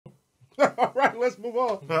All right, let's move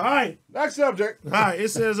on. All right. Next subject. All right, it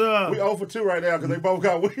says... we 0 for 2 right now because they both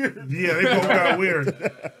got weird. Yeah, they both got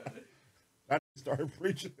weird. I started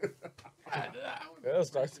preaching. They'll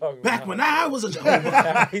start talking Back about when I was a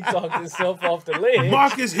child. he talked himself off the ledge.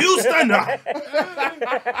 Marcus Houston.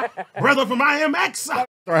 Brother from IMX. Start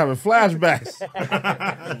having flashbacks.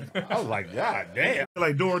 I was like, God damn.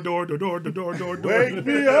 Like door. Wake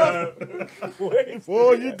me up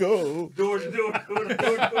before you go. Door.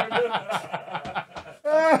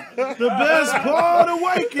 The best part of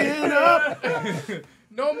waking up.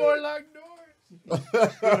 No more locked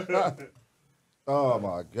doors. Oh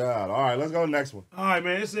my God. All right, let's go to the next one. All right,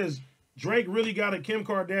 man. It says Drake really got a Kim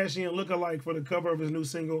Kardashian lookalike for the cover of his new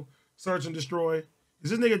single, Search and Destroy. Is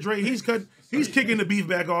this nigga Drake? He's kicking the beef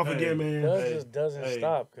back off again, man. That just doesn't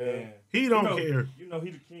stop, cuz. He don't care. You know he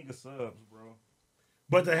the king of subs, bro.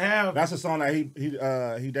 But to have That's a song that he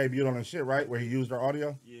debuted on his shit, right? Where he used her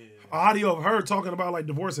audio? Yeah. audio of her talking about like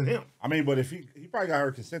divorcing him. I mean, but if he probably got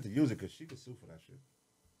her consent to use it because she could sue for that shit.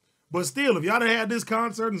 But still, if y'all done had this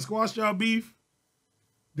concert and squashed y'all beef,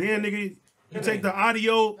 then nigga, you take the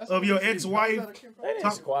audio of your ex-wife. They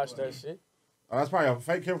didn't squash that shit. Oh, that's probably a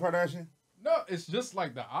fake Kim Kardashian? No, it's just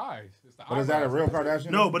like the eyes. It's the But is that a real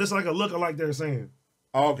Kardashian? No, but it's like a look-alike they're saying.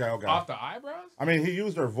 Oh, okay. Off the eyebrows? I mean, he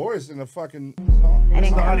used her voice in the fucking song. I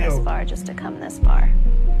didn't come this far just to come this far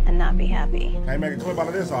and not be happy. Can't make a clip out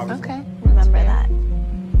of this, obviously. Okay, remember that.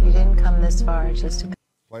 You didn't come this far just to...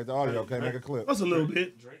 Play the audio, can't make a clip. That's a little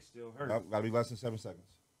bit. Drake still hurt. Nope, gotta be less than 7 seconds.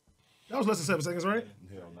 That was less than 7 seconds, right?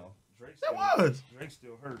 Hell no. That was. Drake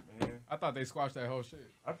still hurt, man. I thought they squashed that whole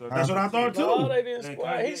shit. That's what I thought too. No, they didn't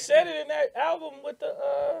squash. He said it in that album with the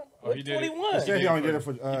he did 21. He said he only did it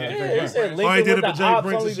for Yeah, he said Oh, he Lincoln did with it for the Jay Ops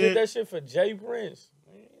Prince and only shit? did that shit for Jay Prince.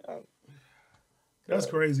 That's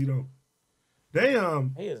crazy though. They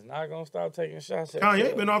He is not gonna stop taking shots at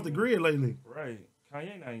Kanye been off the grid lately. Right.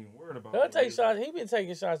 Kanye not even worried about He'll it. take shots. He been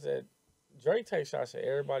taking shots at Drake. Takes shots at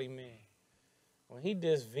everybody, man. When he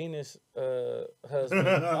dissed Venus husband,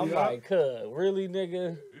 I'm like, "Cuz, really,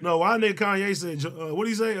 nigga?" No, why nigga Kanye said what did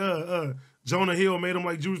he say? Jonah Hill made him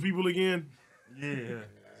like Jewish people again. Yeah.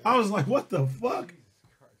 I was like, what the fuck?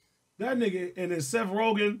 That nigga and then Seth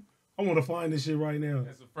Rogen. I want to find this shit right now.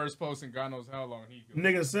 That's the first post in God knows how long he goes.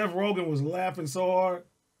 Nigga, Seth Rogen was laughing so hard.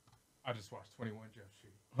 I just watched 21 Jeff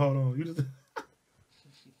shit. Hold on, you just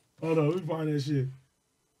hold on. Let me find that shit.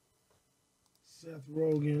 Seth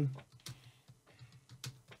Rogen.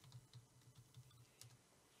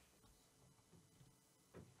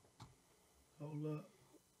 Hold up.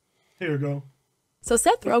 Here we go. So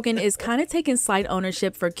Seth Rogen is kind of taking slight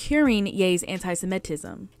ownership for curing Ye's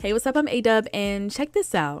anti-Semitism. Hey, what's up? I'm A-Dub, and check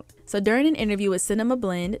this out. So during an interview with Cinema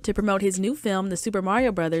Blend to promote his new film, the Super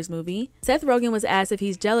Mario Brothers movie, Seth Rogen was asked if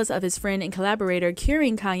he's jealous of his friend and collaborator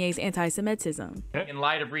curing Kanye's anti-Semitism. In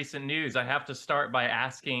light of recent news, I have to start by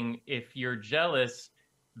asking if you're jealous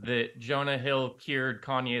that Jonah Hill cured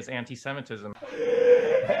Kanye's anti-Semitism.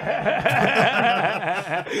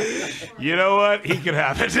 You know what? He could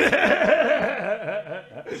have it.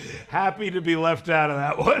 Happy to be left out of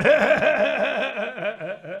that one.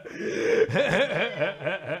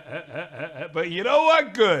 But you know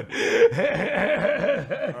what? Good.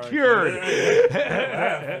 Cured.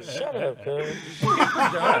 Shut up, cuz.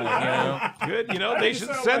 Good. You know, they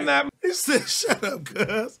should send that. He said, "Shut up,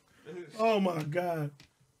 cuz." Oh my God.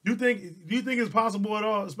 Do you think it's possible at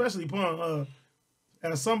all, especially Pun,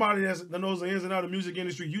 as somebody that knows the ins and outs of the music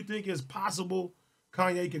industry, you think it's possible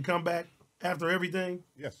Kanye can come back after everything?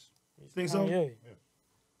 Yes. You think so? Yeah.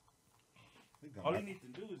 All he needs to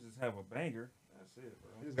do is just have a banger. That's it, bro.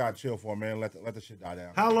 He just gotta chill for a minute. Let the shit die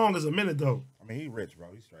down. How long is a minute though? I mean, he rich, bro.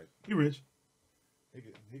 He's straight. He rich. He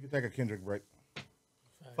could take a Kendrick break.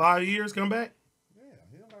 5 years, come back? Yeah,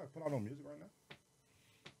 he don't gotta put out no music right now.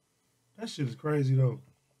 That shit is crazy though.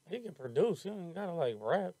 He can produce. He ain't gotta like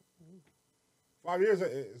rap. 5 years,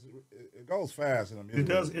 it goes fast in the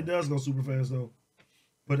music. It does go super fast though.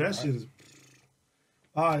 But that shit is.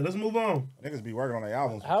 All right, let's move on. Niggas be working on their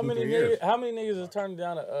albums. How for 2-3 many years. niggas is turning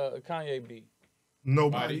down a Kanye beat?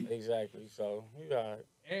 Nobody. Exactly. So you got.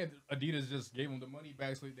 And Adidas just gave them the money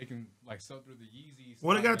back so they can like sell through the Yeezys.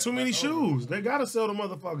 Well, they got too many shoes. They gotta sell the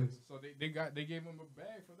motherfuckers. So they gave him a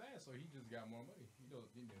bag for that. So he just got more money. He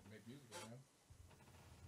didn't make music right now.